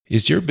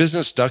Is your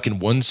business stuck in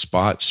one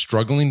spot,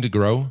 struggling to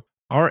grow?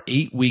 Our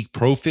 8-week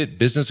ProFit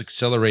Business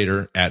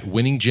Accelerator at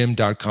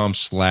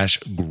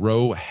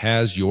winninggym.com/grow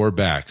has your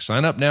back.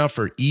 Sign up now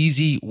for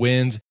easy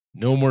wins,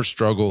 no more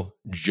struggle,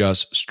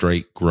 just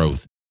straight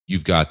growth.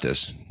 You've got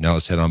this. Now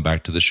let's head on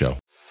back to the show.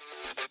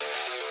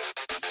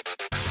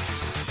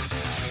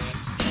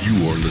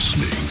 You are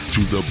listening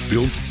to the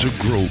Built to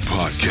Grow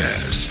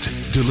podcast,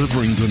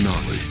 delivering the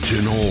knowledge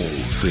in all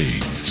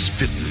things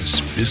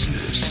fitness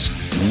business.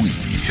 We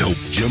help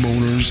gym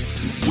owners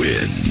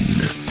win.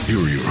 Here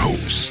are your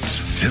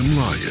hosts, Tim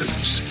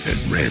Lyons and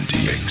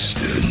Randy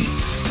Exton.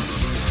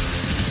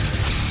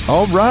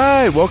 All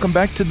right, welcome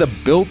back to the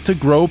Built to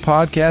Grow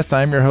podcast.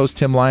 I'm your host,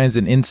 Tim Lyons,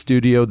 and in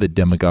studio, the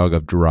demagogue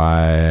of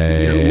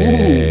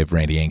drive,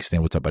 Randy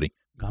Exton. What's up, buddy?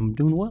 I'm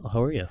doing well.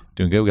 How are you?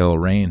 Doing good. We got a little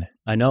rain.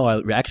 I know.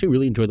 I actually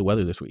really enjoyed the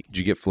weather this week. Did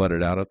you get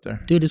flooded out up there?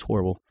 Dude, it's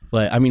horrible.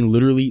 Like, I mean,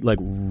 literally, like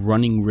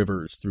running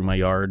rivers through my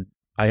yard.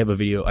 I have a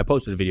video. I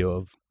posted a video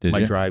of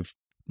my drive,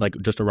 like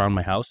just around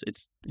my house.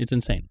 It's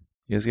insane.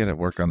 You guys got to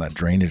work on that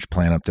drainage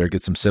plan up there.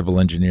 Get some civil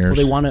engineers.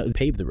 Well, they want to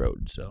pave the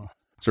road, so.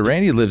 So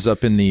Randy lives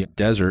up in the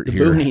desert the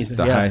here, boonies,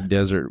 the high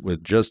desert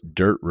with just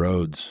dirt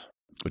roads,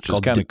 which is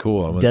kind of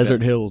cool.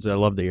 Desert Hills. I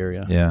love the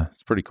area. Yeah,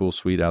 it's pretty cool,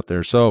 sweet out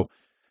there. So.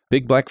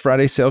 Big Black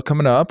Friday sale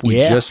coming up. We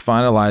just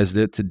finalized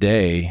it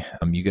today.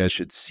 You guys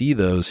should see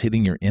those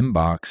hitting your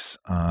inbox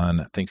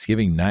on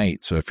Thanksgiving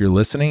night. So if you're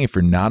listening, if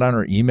you're not on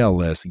our email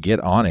list, get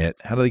on it.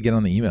 How do they get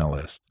on the email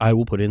list? I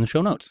will put it in the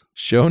show notes.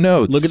 Show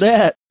notes. Look at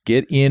that.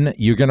 Get in.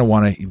 You're going to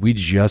want to, we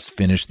just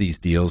finished these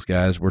deals,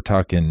 guys. We're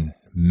talking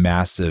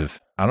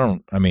massive. Kind of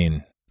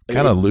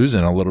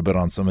losing a little bit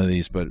on some of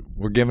these, but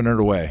we're giving it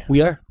away.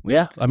 We are.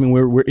 Yeah. I mean,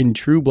 we're in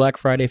true Black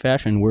Friday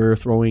fashion. We're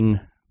throwing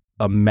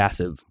a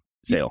massive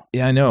sale.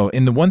 Yeah, I know.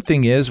 And the one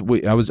thing is,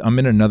 I'm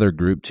in another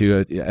group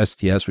too,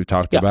 STS. We've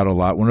talked about it a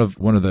lot. One of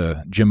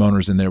the gym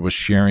owners in there was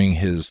sharing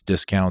his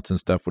discounts and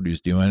stuff, what he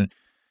was doing,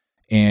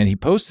 and he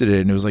posted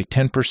it, and it was like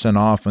 10%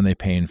 off when they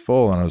pay in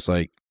full. And I was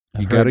like,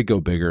 you got to go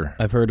bigger.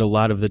 I've heard a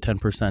lot of the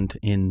 10%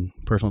 in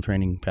personal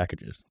training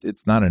packages.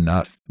 It's not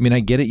enough. I mean,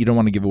 I get it. You don't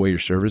want to give away your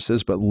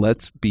services, but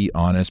let's be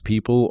honest.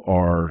 People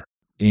are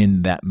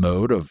in that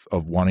mode of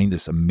wanting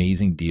this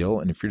amazing deal.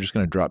 And if you're just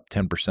going to drop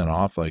 10%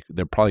 off, like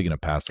they're probably going to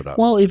pass it up.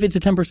 Well, if it's a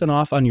 10%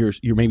 off on your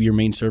maybe your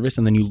main service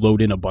and then you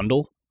load in a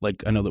bundle,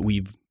 like I know that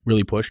we've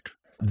really pushed,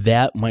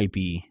 that might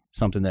be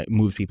something that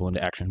moves people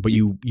into action. But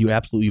you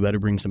absolutely better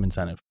bring some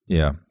incentive.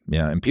 Yeah.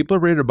 Yeah. And people are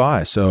ready to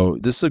buy. So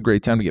this is a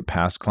great time to get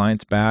past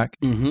clients back.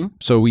 Mm-hmm.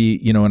 So we,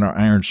 in our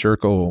Iron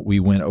Circle, we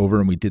went over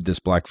and we did this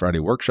Black Friday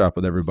workshop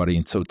with everybody.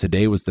 And so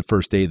today was the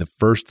first day, the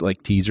first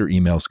like teaser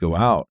emails go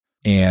out.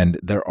 And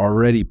they're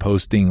already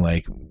posting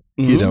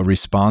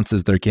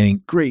responses. They're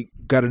getting, great,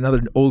 got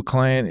another old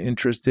client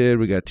interested.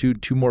 We got two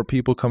more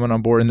people coming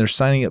on board, and they're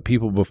signing up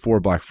people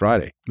before Black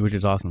Friday. Which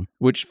is awesome.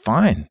 Which,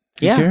 fine.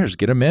 Who cares?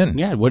 Get them in.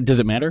 Yeah. What does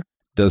it matter?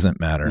 Doesn't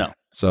matter. No.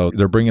 So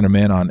they're bringing them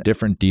in on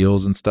different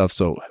deals and stuff.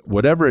 So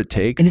whatever it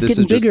takes. And it's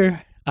getting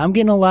bigger. I'm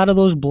getting a lot of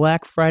those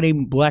Black Friday,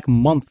 Black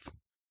Month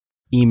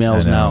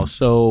emails now.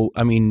 So,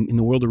 I mean, in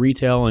the world of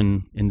retail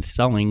and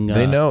selling.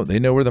 They know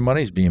where the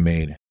money's being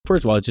made.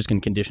 First of all, it's just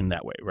going to condition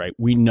that way, right?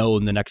 We know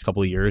in the next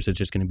couple of years, it's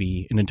just going to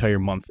be an entire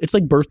month. It's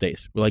like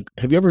birthdays. We're like,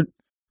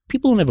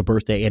 people don't have a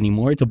birthday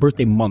anymore. It's a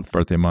birthday month.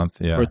 Birthday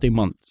month, yeah. Birthday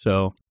month.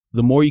 So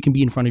the more you can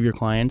be in front of your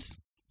clients,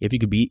 if you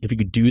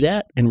could do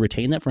that and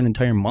retain that for an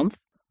entire month,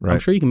 right. I'm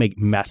sure you can make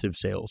massive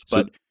sales.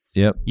 But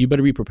you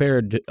better be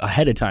prepared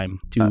ahead of time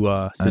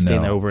to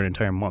sustain that over an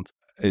entire month.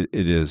 It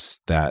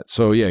is that.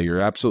 So yeah, you're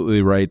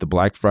absolutely right. The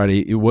Black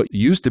Friday, what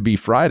used to be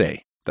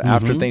Friday,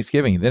 after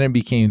Thanksgiving, then it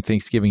became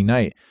Thanksgiving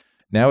night.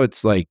 Now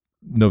it's like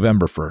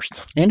November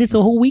 1st. And it's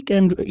a whole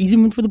weekend,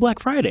 even for the Black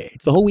Friday.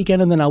 It's the whole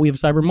weekend, and then now we have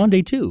Cyber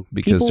Monday too.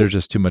 Because there's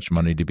just too much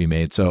money to be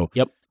made. So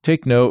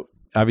take note.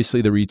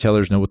 Obviously, the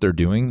retailers know what they're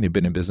doing. They've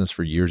been in business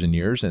for years and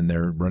years, and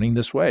they're running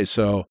this way.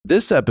 So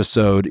this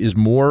episode is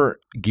more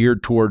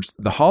geared towards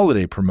the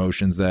holiday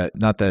promotions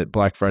not that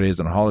Black Friday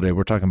isn't a holiday.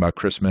 We're talking about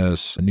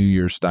Christmas, New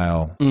Year's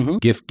style,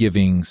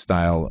 gift-giving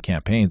style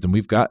campaigns. And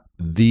we've got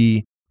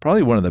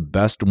probably one of the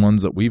best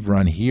ones that we've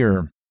run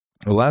here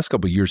the last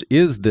couple of years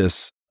is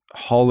this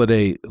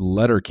holiday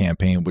letter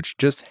campaign, which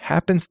just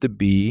happens to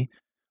be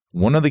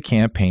one of the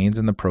campaigns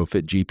in the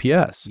ProFit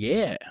GPS.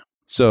 Yeah.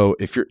 So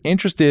if you're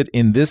interested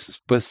in this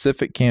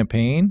specific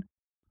campaign,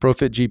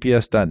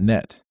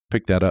 profitgps.net,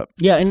 pick that up.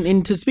 Yeah,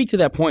 and to speak to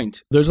that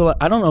point, there's a lot,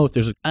 I don't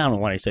know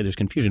why I say there's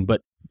confusion,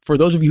 but for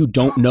those of you who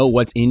don't know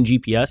what's in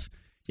GPS,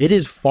 it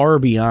is far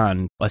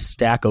beyond a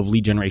stack of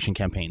lead generation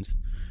campaigns.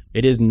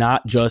 It is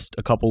not just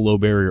a couple low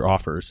barrier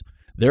offers.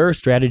 There are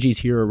strategies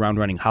here around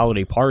running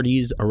holiday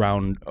parties,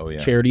 around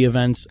charity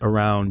events,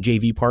 around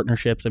JV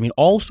partnerships. I mean,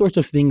 all sorts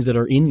of things that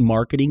are in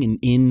marketing and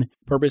in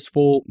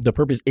purposeful. The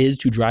purpose is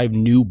to drive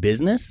new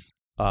business,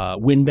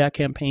 win back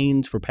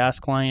campaigns for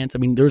past clients. I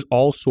mean, there's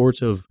all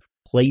sorts of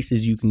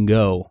places you can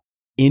go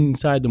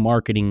inside the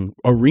marketing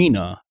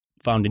arena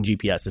found in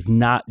GPS. It's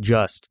not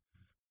just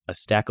a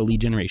stack of lead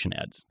generation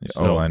ads.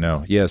 So, I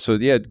know. Yeah. So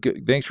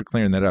thanks for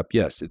clearing that up.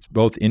 Yes, it's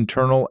both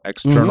internal,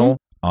 external,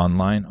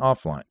 online,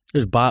 offline.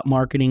 There's bot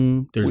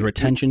marketing. There's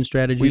retention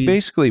strategies. We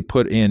basically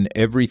put in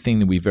everything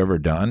that we've ever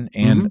done,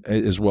 and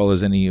as well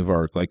as any of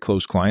our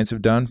close clients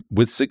have done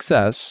with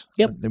success.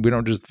 Yep. We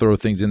don't just throw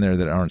things in there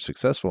that aren't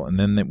successful, and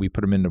then we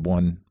put them into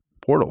one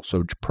portal.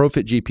 So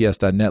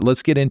profitgps.net.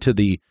 Let's get into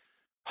the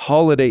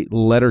holiday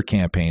letter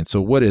campaign. So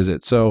what is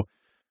it? So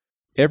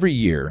every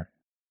year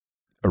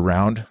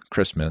around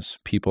Christmas,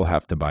 people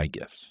have to buy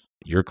gifts.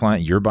 You're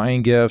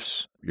buying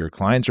gifts. Your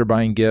clients are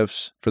buying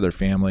gifts for their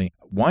family.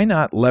 Why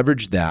not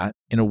leverage that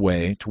in a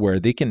way to where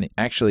they can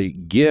actually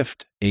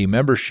gift a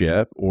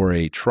membership or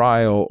a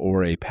trial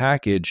or a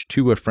package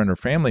to a friend or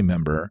family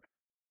member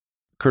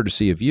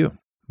courtesy of you?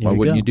 Why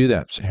wouldn't you do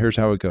that? So here's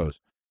how it goes.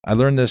 I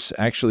learned this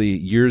actually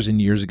years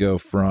and years ago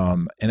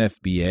from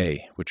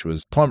NFBA, which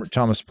was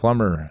Thomas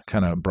Plummer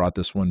kind of brought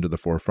this one to the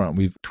forefront.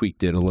 We've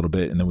tweaked it a little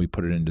bit and then we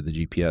put it into the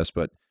GPS,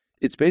 but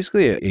it's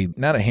basically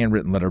not a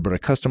handwritten letter, but a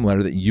custom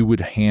letter that you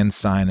would hand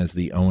sign as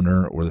the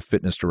owner or the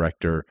fitness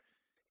director.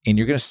 And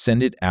you're going to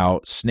send it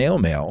out snail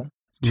mail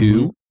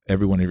to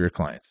every one of your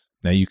clients.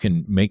 Now you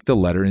can make the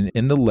letter. And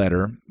in the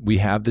letter, we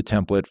have the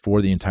template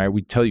for the entire,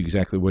 we tell you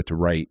exactly what to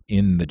write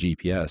in the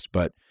GPS,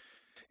 but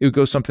it would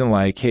go something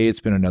like, hey, it's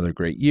been another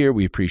great year.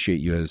 We appreciate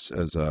you as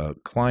a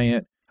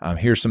client.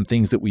 Here's some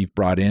things that we've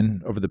brought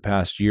in over the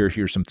past year.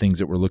 Here's some things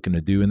that we're looking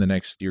to do in the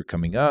next year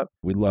coming up.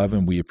 We love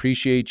and we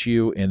appreciate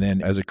you. And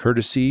then as a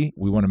courtesy,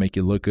 we want to make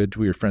you look good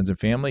to your friends and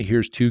family.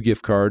 Here's 2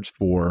 gift cards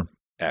for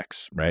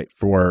X, right?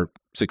 For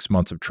 6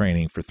 months of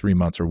training, for 3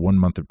 months or 1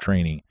 month of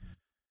training.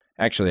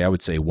 Actually, I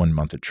would say 1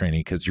 month of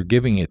training because you're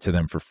giving it to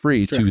them for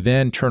free to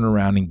then turn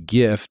around and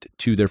gift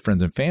to their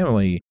friends and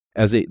family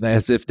as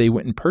if they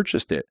went and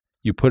purchased it.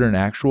 You put an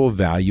actual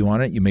value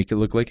on it. You make it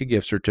look like a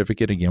gift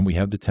certificate. Again, we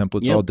have the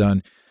templates all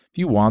done. If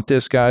you want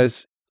this,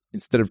 guys,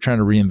 instead of trying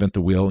to reinvent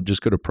the wheel,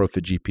 just go to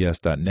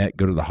profitgps.net,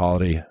 go to the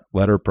holiday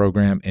letter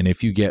program. And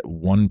if you get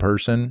one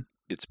person,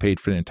 it's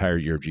paid for the entire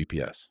year of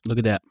GPS. Look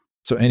at that.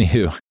 So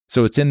anywho,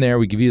 so it's in there.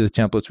 We give you the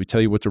templates. We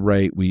tell you what to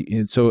write.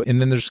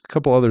 And then there's a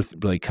couple other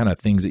kind of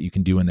things that you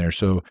can do in there.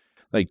 So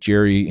like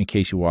Jerry and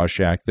Casey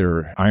Washak,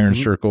 they're Iron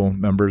Circle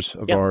members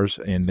of ours,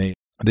 and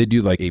they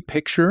do like a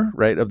picture,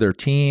 right, of their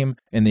team,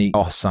 and they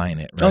all sign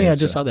it, right? Oh, yeah, I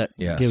just saw that.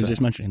 Yeah. I was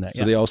just mentioning that.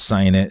 So they all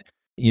sign it.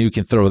 You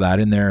can throw that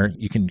in there.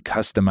 You can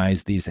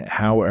customize these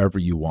however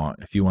you want.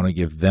 If you want to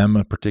give them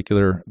a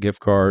particular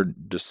gift card,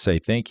 just say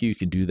thank you. You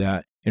can do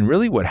that. And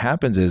really what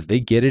happens is they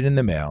get it in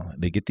the mail.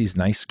 They get these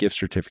nice gift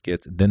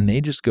certificates. Then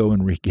they just go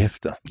and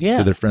re-gift them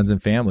to their friends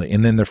and family.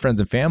 And then their friends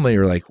and family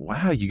are like,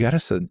 wow, you got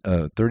us a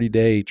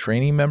 30-day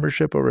training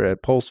membership over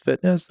at Pulse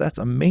Fitness? That's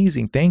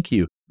amazing. Thank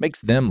you.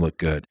 Makes them look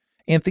good.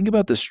 And think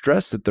about the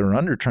stress that they're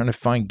under trying to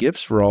find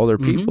gifts for all their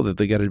people that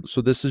they got to.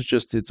 So this is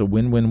just, it's a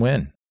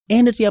win-win-win.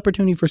 And it's the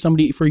opportunity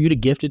for you to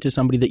gift it to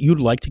somebody that you'd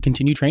like to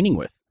continue training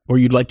with, or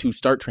you'd like to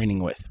start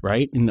training with,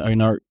 right?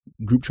 In our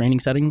group training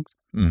settings,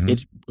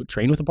 it's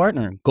train with a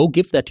partner. Go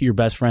gift that to your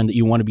best friend that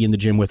you want to be in the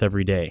gym with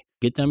every day.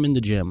 Get them in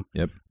the gym.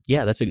 Yep.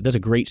 Yeah, that's a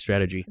great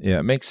strategy. Yeah,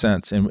 it makes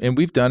sense. And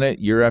we've done it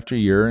year after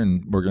year,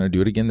 and we're going to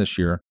do it again this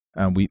year.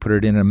 We put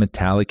it in a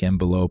metallic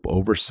envelope,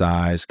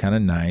 oversized, kind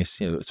of nice,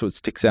 so it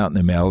sticks out in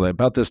the mail.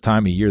 About this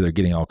time of year, they're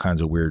getting all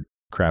kinds of weird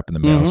crap in the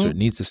mail, so it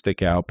needs to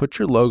stick out. Put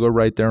your logo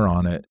right there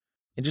on it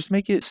and just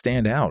make it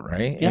stand out,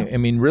 right? Yeah. I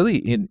mean,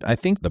 really, I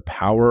think the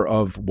power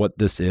of what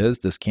this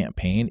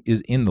campaign,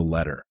 is in the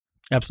letter.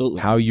 Absolutely.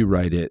 How you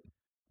write it,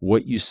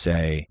 what you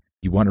say.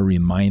 You want to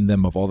remind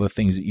them of all the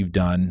things that you've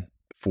done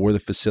for the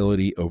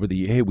facility over the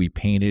year. Hey, we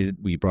painted,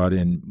 we brought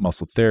in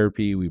muscle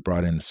therapy, we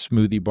brought in a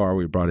smoothie bar,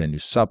 we brought in new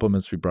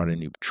supplements, we brought in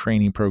new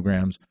training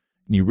programs.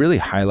 And you really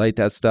highlight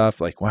that stuff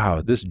like,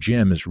 wow, this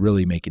gym is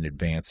really making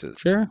advances.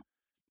 Sure.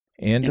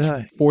 And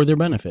it's for their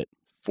benefit.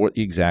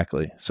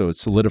 Exactly. So it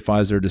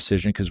solidifies their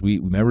decision because we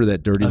remember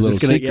that dirty little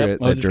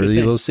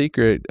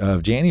secret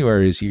of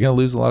January is you're going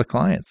to lose a lot of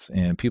clients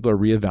and people are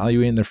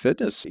reevaluating their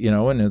fitness,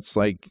 and it's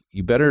like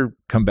you better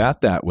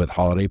combat that with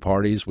holiday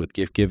parties, with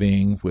gift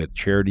giving, with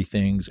charity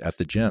things at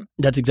the gym.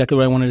 That's exactly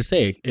what I wanted to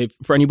say.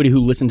 For anybody who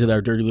listened to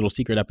our Dirty Little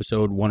Secret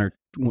episode,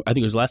 I think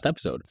it was last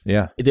episode.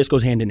 Yeah. This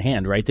goes hand in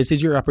hand, right? This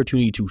is your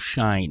opportunity to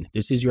shine.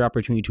 This is your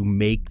opportunity to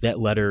make that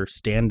letter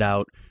stand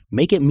out,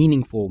 make it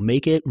meaningful,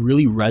 make it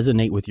really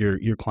resonate with your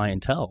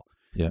clientele.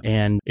 Yeah.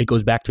 And it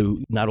goes back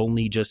to not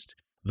only just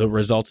the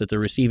results that they're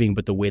receiving,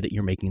 but the way that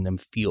you're making them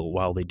feel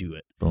while they do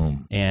it.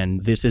 Boom.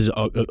 And this is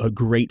a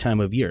great time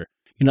of year.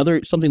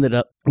 Something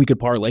that we could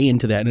parlay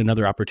into that, and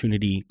another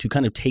opportunity to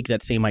kind of take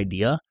that same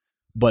idea,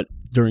 but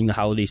during the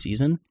holiday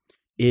season,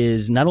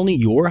 is not only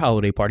your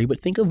holiday party, but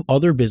think of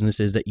other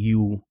businesses that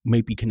you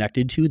may be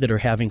connected to that are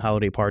having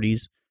holiday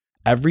parties.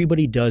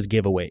 Everybody does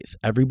giveaways.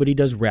 Everybody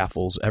does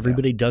raffles.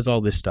 Everybody does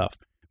all this stuff.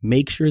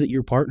 Make sure that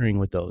you're partnering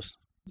with those.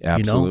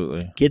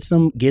 Absolutely.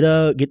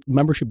 Get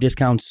membership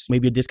discounts,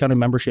 maybe a discounted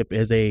membership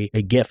as a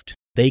gift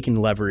they can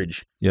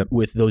leverage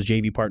with those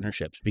JV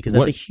partnerships, because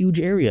that's a huge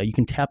area. You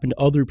can tap into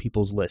other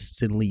people's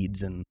lists and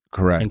leads and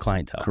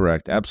clientele.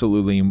 Correct.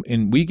 Absolutely.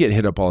 And we get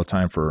hit up all the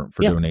time for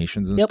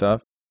donations and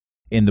stuff.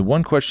 And the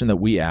one question that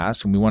we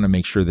ask, and we want to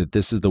make sure that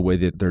this is the way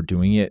that they're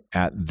doing it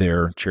at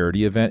their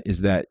charity event,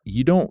 is that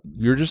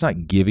you're just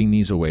not giving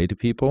these away to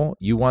people.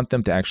 You want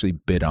them to actually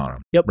bid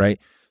on them, right?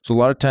 So a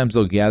lot of times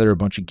they'll gather a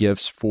bunch of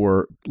gifts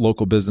for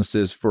local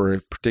businesses for a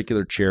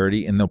particular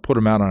charity, and they'll put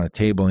them out on a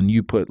table, and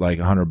you put like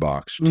 $100,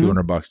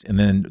 $200, and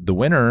then the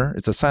winner,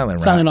 it's a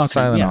silent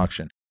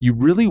auction. You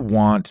really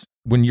want,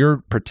 when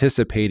you're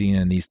participating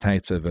in these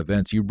types of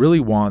events, you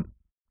really want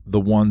the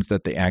ones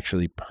that they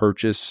actually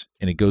purchase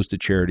and it goes to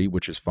charity,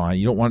 which is fine.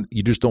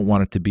 You just don't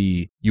want it to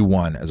be you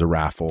won as a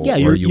raffle. Yeah,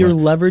 you're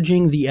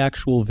leveraging the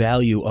actual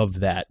value of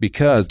that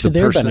because to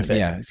their benefit.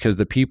 Yeah, because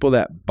the people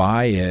that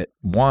buy it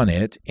want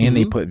it and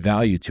they put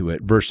value to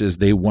it versus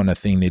they won a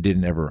thing they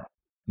didn't ever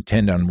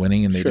intend on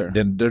winning, and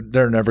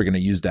they're never going to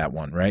use that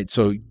one, right?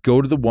 So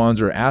go to the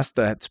ones or ask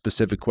that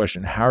specific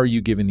question. How are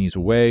you giving these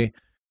away?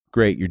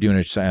 Great, you're doing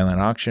a silent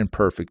auction.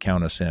 Perfect,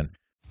 count us in.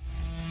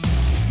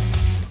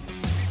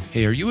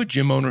 Hey, are you a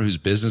gym owner whose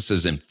business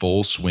is in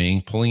full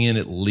swing, pulling in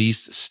at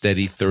least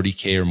steady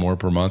 $30K or more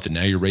per month, and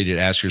now you're ready to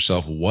ask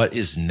yourself, what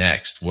is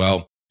next?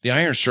 Well, the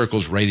Iron Circle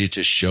is ready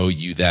to show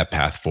you that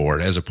path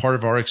forward. As a part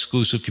of our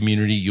exclusive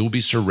community, you'll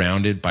be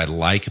surrounded by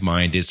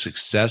like-minded,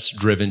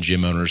 success-driven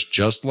gym owners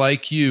just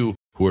like you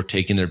who are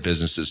taking their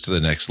businesses to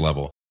the next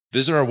level.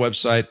 Visit our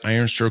website,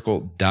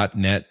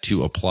 ironcircle.net,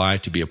 to apply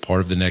to be a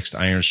part of the next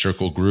Iron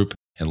Circle group,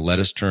 and let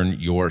us turn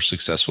your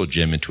successful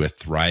gym into a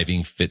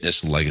thriving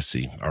fitness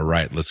legacy. All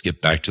right, let's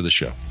get back to the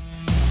show.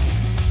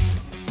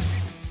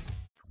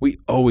 We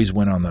always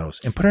win on those,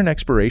 and put an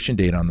expiration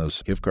date on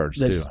those gift cards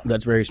too.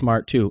 That's very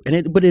smart too. And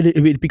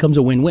it becomes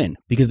a win-win,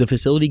 because the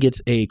facility gets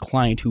a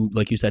client who,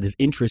 like you said, is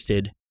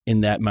interested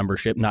in that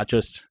membership, not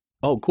just,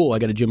 oh, cool, I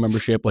got a gym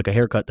membership, like a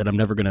haircut that I'm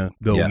never going to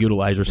go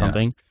utilize or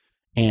something.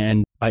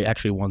 And I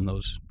actually won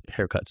those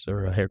haircuts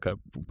or a haircut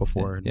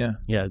before.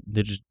 Yeah.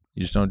 They just,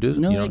 you just don't do it?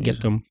 No, I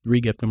gift them,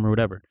 re-gift them or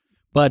whatever.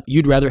 But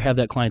you'd rather have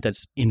that client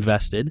that's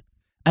invested,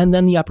 and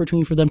then the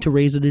opportunity for them to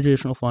raise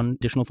additional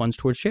funds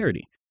towards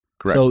charity.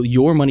 Correct. So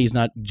your money is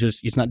not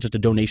just a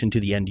donation to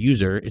the end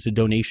user. It's a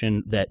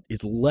donation that is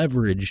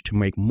leveraged to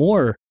make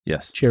more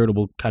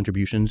charitable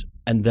contributions,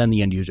 and then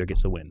the end user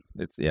gets the win.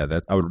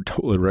 I would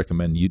totally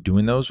recommend you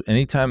doing those.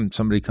 Anytime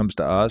somebody comes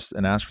to us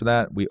and asks for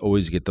that, we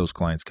always get those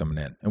clients coming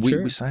in, and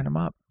we sign them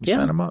up.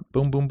 Sign them up.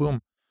 Boom, boom,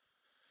 boom.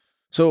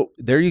 So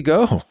there you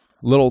go.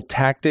 Little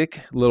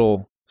tactic,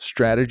 little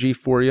strategy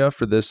for you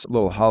for this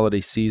little holiday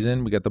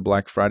season. We got the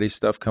Black Friday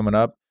stuff coming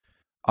up.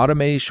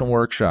 Automation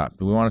workshop.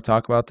 Do we want to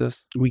talk about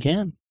this? We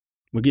can.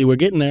 We're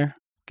getting there.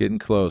 Getting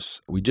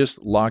close. We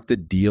just locked a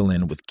deal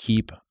in with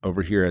Keep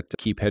over here at the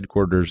Keep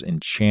headquarters in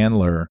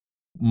Chandler.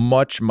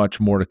 Much, much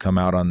more to come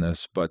out on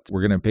this, but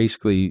we're going to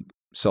basically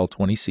sell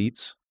 20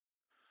 seats.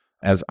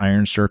 As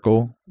Iron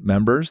Circle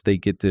members, they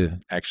get to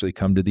actually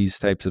come to these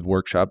types of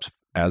workshops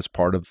as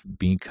part of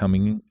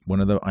becoming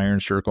one of the Iron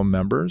Circle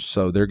members.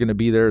 So they're going to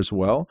be there as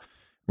well.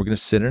 We're going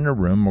to sit in a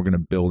room. We're going to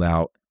build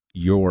out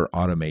your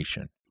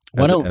automation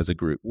as a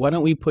group. Why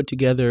don't we put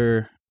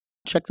together,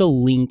 check the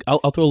link. I'll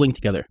throw a link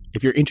together.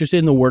 If you're interested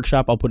in the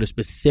workshop, I'll put a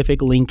specific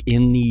link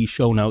in the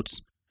show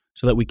notes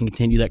so that we can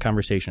continue that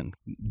conversation.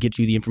 Get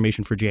you the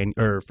information for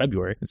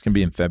February. It's going to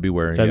be in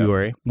February.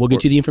 Yeah. We'll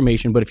get you the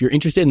information. But if you're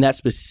interested in that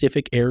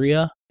specific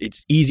area,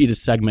 it's easy to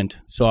segment.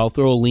 So I'll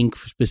throw a link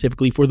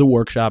specifically for the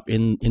workshop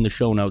in the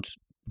show notes.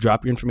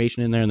 Drop your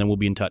information in there, and then we'll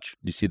be in touch.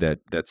 You see that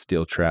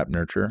steel trap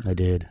nurture? I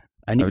did.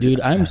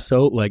 I'm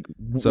so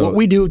what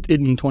we do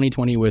in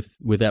 2020 with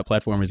that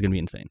platform is going to be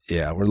insane.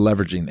 Yeah, we're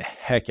leveraging the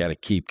heck out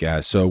of Keep,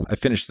 guys. So I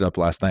finished it up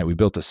last night. We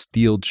built a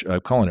steel,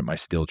 I'm calling it my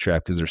steel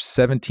trap because there's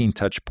 17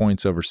 touch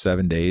points over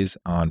 7 days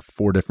on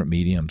 4 different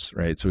mediums,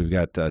 right? So we've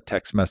got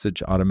text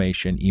message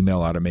automation,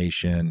 email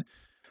automation,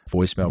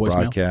 voicemail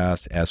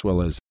broadcast, as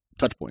well as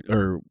touch point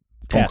or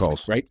phone tasks,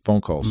 calls, right?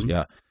 Phone calls,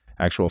 yeah.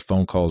 Actual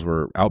phone calls.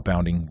 We're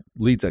outbounding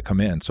leads that come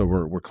in. So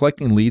we're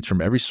collecting leads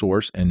from every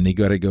source, and they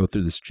got to go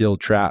through the steel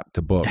trap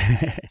to book.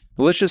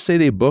 Well, let's just say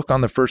they book on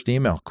the first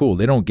email. Cool.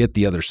 They don't get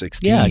the other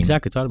 16. Yeah,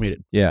 exactly. It's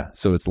automated. Yeah.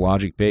 So it's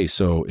logic based.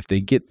 So if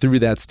they get through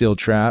that steel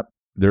trap,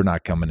 they're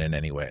not coming in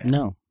anyway.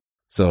 No.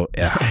 So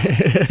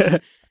yeah.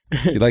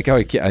 You like how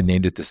I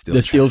named it the steel trap?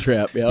 The steel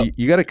trap, yeah.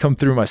 You got to come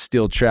through my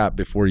steel trap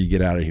before you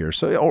get out of here.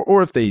 So,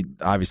 or if they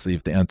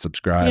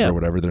unsubscribe or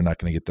whatever, they're not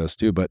going to get those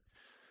too. But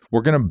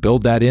we're going to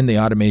build that in the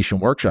automation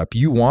workshop.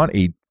 You want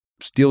a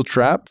steel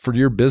trap for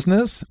your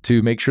business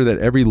to make sure that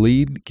every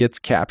lead gets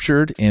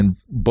captured and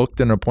booked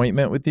an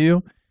appointment with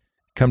you?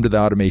 Come to the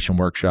automation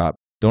workshop.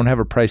 Don't have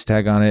a price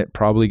tag on it.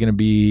 Probably going to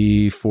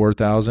be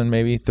 $4,000,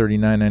 maybe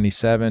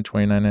 $39.97,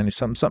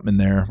 $29.97, something in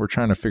there. We're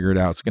trying to figure it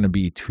out. It's going to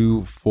be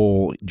 2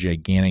 full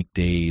gigantic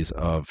days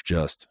of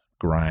just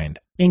grind.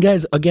 And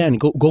guys, again,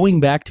 going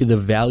back to the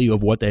value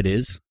of what that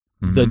is.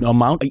 The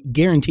amount, I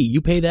guarantee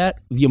you pay that,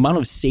 the amount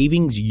of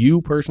savings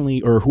you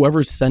personally or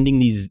whoever's sending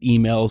these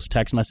emails,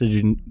 text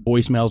messages, and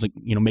voicemails,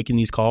 making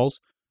these calls,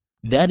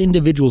 that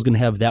individual is going to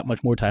have that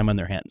much more time on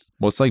their hands.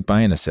 Well, it's like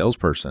buying a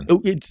salesperson.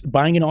 It's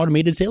buying an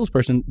automated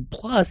salesperson,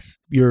 plus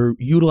you're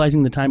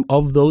utilizing the time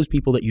of those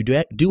people that you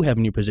do have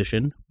in your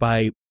position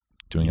by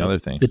doing other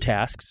things. The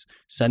tasks,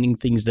 sending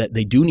things that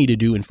they do need to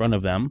do in front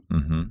of them.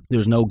 Mm-hmm.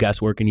 There's no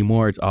guesswork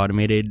anymore. It's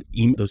automated.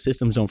 Those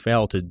systems don't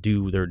fail to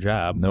do their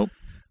job. Nope.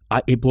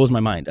 It blows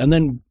my mind. And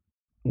then,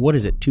 what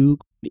is it?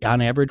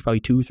 On average, probably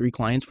 2-3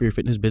 clients for your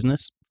fitness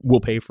business will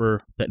pay for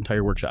that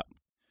entire workshop.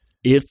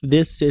 If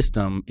this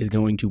system is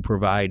going to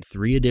provide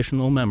 3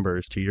 additional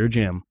members to your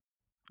gym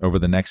over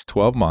the next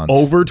 12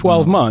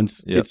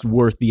 months, yep. It's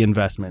worth the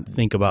investment.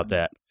 Think about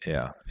that.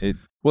 Yeah.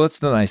 Well, that's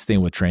the nice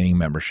thing with training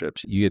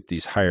memberships. You get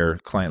these higher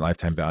client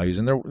lifetime values,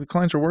 and the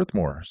clients are worth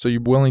more. So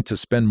you're willing to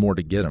spend more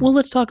to get them. Well,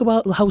 let's talk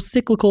about how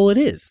cyclical it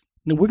is.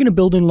 We're going to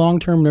build in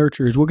long-term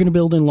nurtures. We're going to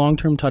build in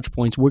long-term touch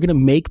points. We're going to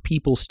make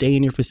people stay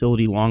in your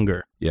facility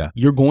longer. Yeah.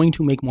 You're going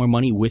to make more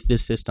money with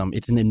this system.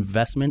 It's an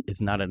investment. It's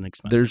not an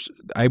expense.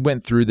 I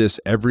went through this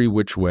every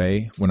which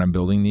way when I'm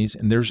building these,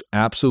 and there's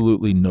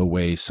absolutely no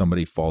way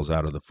somebody falls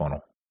out of the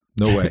funnel.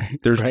 No way.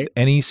 There's right?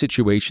 Any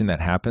situation that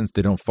happens,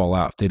 they don't fall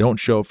out. If they don't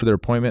show up for their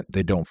appointment,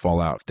 they don't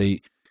fall out. If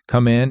they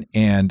come in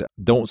and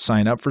don't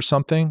sign up for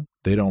something,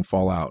 they don't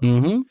fall out.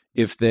 Mm-hmm.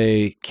 If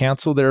they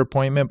cancel their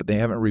appointment, but they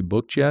haven't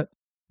rebooked yet,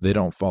 they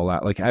don't fall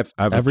out. Like I've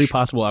every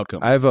possible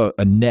outcome. I have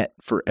a net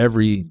for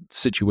every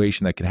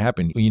situation that could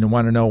happen. You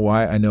want to know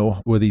why I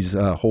know where these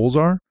holes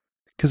are?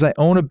 Because I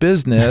own a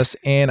business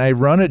and I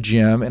run a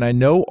gym and I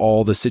know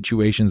all the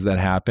situations that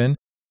happen.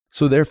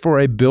 So therefore,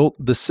 I built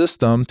the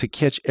system to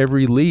catch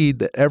every lead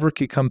that ever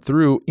could come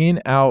through, in,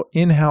 out,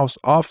 in-house,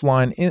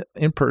 offline,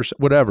 in person,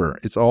 whatever.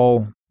 It's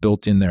all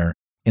built in there.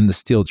 And the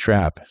steel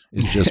trap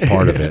is just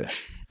part of it.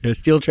 A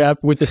steel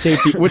trap with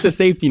the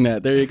safety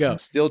net. There you go.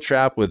 Steel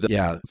trap with,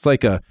 it's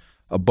like a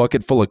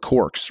bucket full of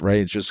corks, right?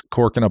 It's just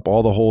corking up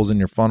all the holes in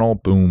your funnel.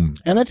 Boom.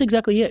 And that's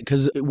exactly it.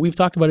 Because we've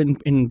talked about it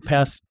in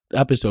past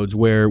episodes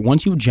where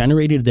once you've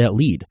generated that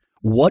lead,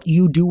 what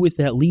you do with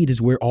that lead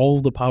is where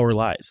all the power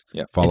lies.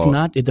 Yeah, It's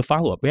not the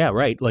follow-up. Yeah,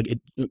 right. Like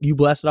you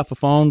blast it off a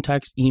phone,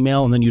 text,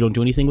 email, and then you don't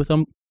do anything with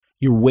them.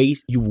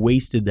 You've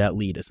wasted that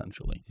lead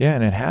essentially. Yeah,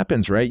 and it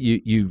happens, right?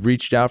 You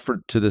reached out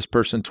to this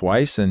person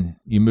twice, and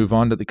you move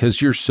on to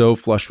because you're so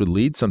flush with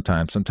leads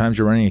sometimes. Sometimes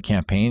you're running a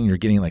campaign and you're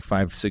getting like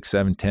 5, 6,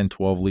 7, 10,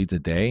 12 leads a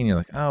day, and you're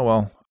like, oh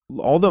well,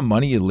 all the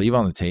money you leave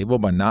on the table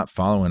by not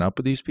following up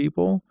with these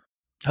people.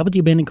 How about the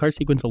abandoned cart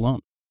sequence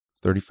alone?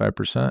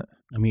 35%.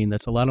 I mean,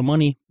 that's a lot of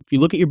money. If you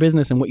look at your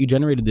business and what you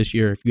generated this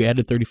year, if you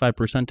added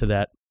 35% to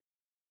that,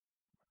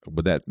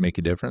 would that make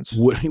a difference?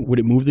 Would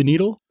it move the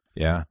needle?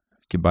 Yeah.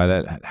 You can buy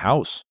that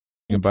house.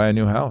 You can buy a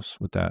new house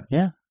with that.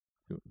 Yeah.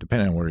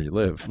 Depending on where you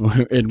live.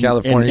 In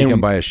California, you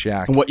can buy a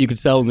shack. And what you could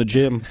sell in the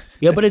gym.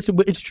 Yeah, but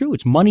it's true.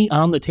 It's money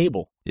on the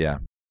table. Yeah.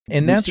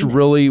 And that's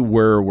really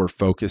where we're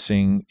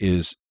focusing,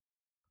 is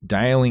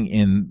dialing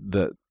in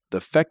the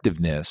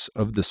effectiveness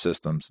of the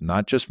systems,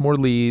 not just more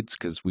leads,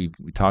 because we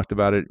talked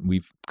about it.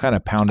 We've kind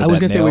of pounded that nail. I was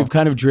going to say we've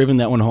kind of driven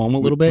that one home a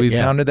little bit. We've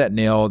pounded that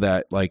nail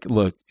that, like,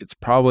 look, it's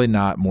probably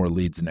not more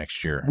leads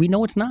next year. We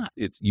know it's not.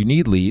 You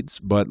need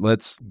leads, but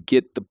let's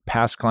get the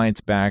past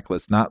clients back.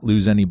 Let's not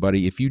lose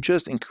anybody. If you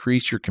just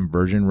increase your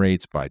conversion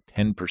rates by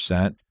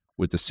 10%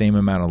 with the same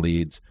amount of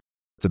leads,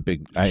 it's a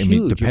big, I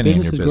mean, depending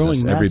on your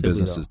business, every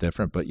business is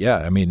different. But yeah,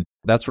 I mean,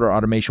 that's what our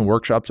automation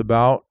workshop's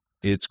about.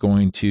 It's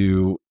going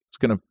to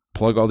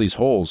plug all these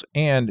holes.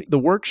 And the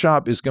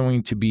workshop is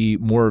going to be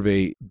more of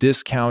a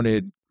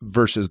discounted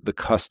versus the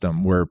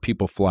custom, where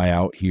people fly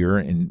out here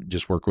and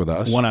just work with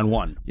us.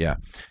 One-on-one. Yeah.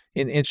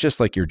 And it's just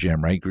like your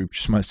gym, right? Group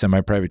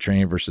semi-private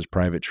training versus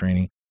private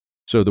training.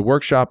 So the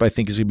workshop, I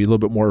think, is going to be a little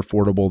bit more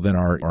affordable than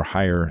our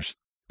higher,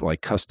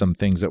 like, custom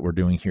things that we're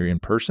doing here in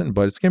person,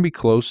 but it's going to be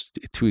close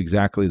to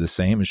exactly the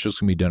same. It's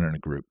just going to be done in a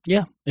group.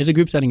 Yeah, it's a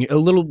group setting, a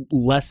little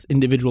less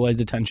individualized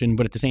attention,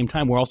 but at the same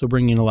time, we're also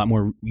bringing in a lot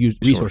more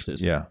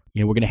resources. Yeah.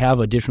 We're going to have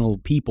additional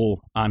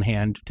people on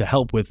hand to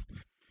help with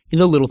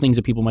the little things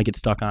that people might get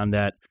stuck on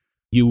that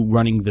you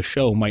running the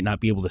show might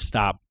not be able to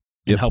stop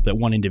and help that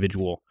one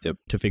individual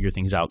to figure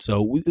things out.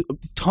 So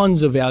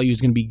tons of value is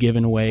going to be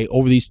given away.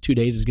 Over these 2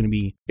 days is going to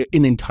be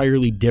an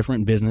entirely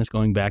different business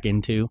going back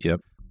into.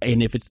 Yep.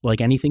 And if it's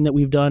like anything that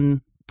we've done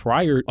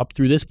prior up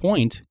through this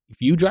point, if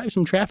you drive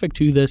some traffic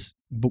to this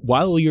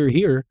while you're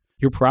here,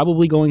 you're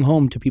probably going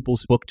home to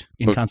people's booked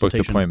consultation.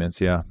 Booked appointments,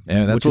 yeah.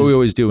 And that's what we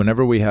always do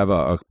whenever we have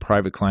a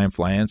private client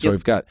fly in. So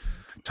we've got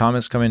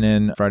Thomas coming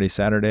in Friday,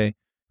 Saturday,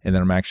 and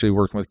then I'm actually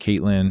working with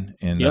Caitlin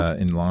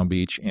in Long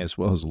Beach, as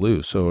well as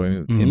Lou. So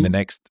in the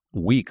next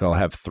week, I'll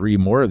have 3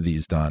 more of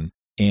these done.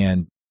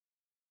 And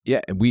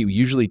yeah, we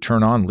usually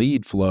turn on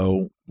lead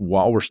flow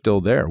while we're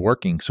still there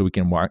working, so we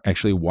can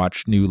actually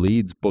watch new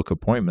leads book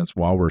appointments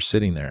while we're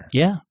sitting there.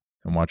 Yeah.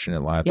 And watching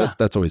it live. Yeah.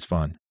 That's always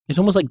fun. It's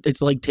almost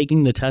like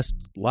taking the test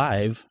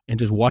live and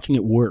just watching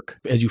it work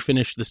as you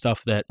finish the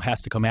stuff that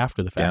has to come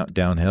after the fact.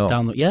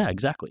 Downhill. Yeah,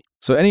 exactly.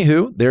 So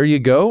anywho, there you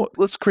go.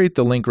 Let's create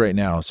the link right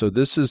now. So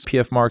this is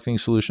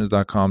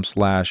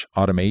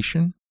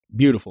pfmarketingsolutions.com/automation.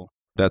 Beautiful.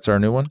 That's our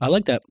new one. I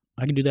like that.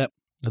 I can do that.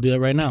 I'll do that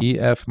right now.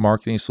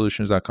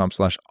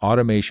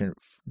 pfmarketingsolutions.com/automation.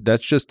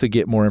 That's just to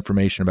get more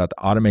information about the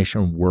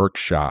automation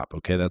workshop.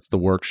 Okay. That's the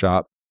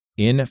workshop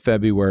in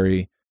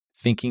February,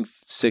 thinking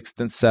 6th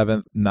and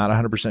 7th, not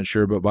 100%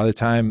 sure, but by the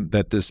time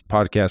that this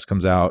podcast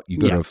comes out, you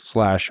go to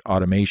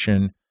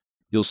 /automation,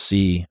 you'll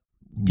see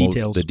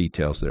the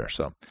details there.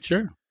 So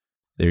sure.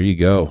 There you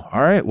go.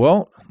 All right.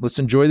 Well, let's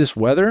enjoy this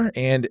weather,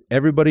 and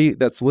everybody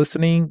that's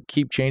listening,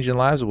 keep changing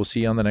lives. We'll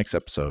see you on the next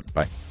episode.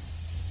 Bye.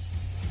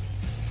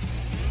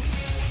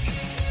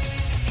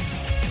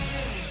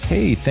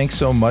 Hey, thanks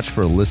so much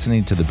for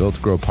listening to the Built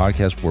to Grow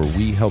podcast, where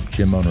we help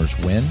gym owners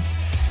win.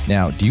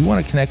 Now, do you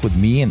want to connect with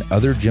me and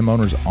other gym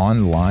owners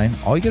online?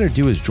 All you got to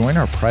do is join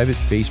our private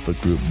Facebook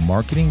group,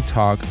 Marketing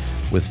Talk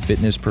with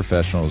Fitness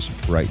Professionals,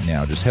 right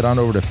now. Just head on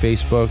over to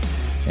Facebook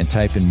and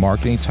type in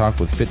Marketing Talk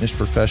with Fitness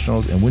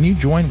Professionals. And when you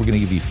join, we're going to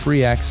give you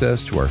free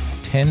access to our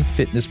 10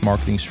 fitness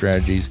marketing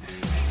strategies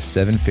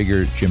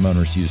 7-figure gym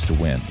owners use to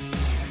win.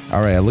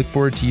 All right, I look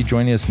forward to you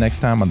joining us next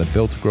time on the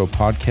Built to Grow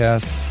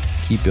podcast.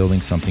 Keep building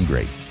something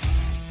great.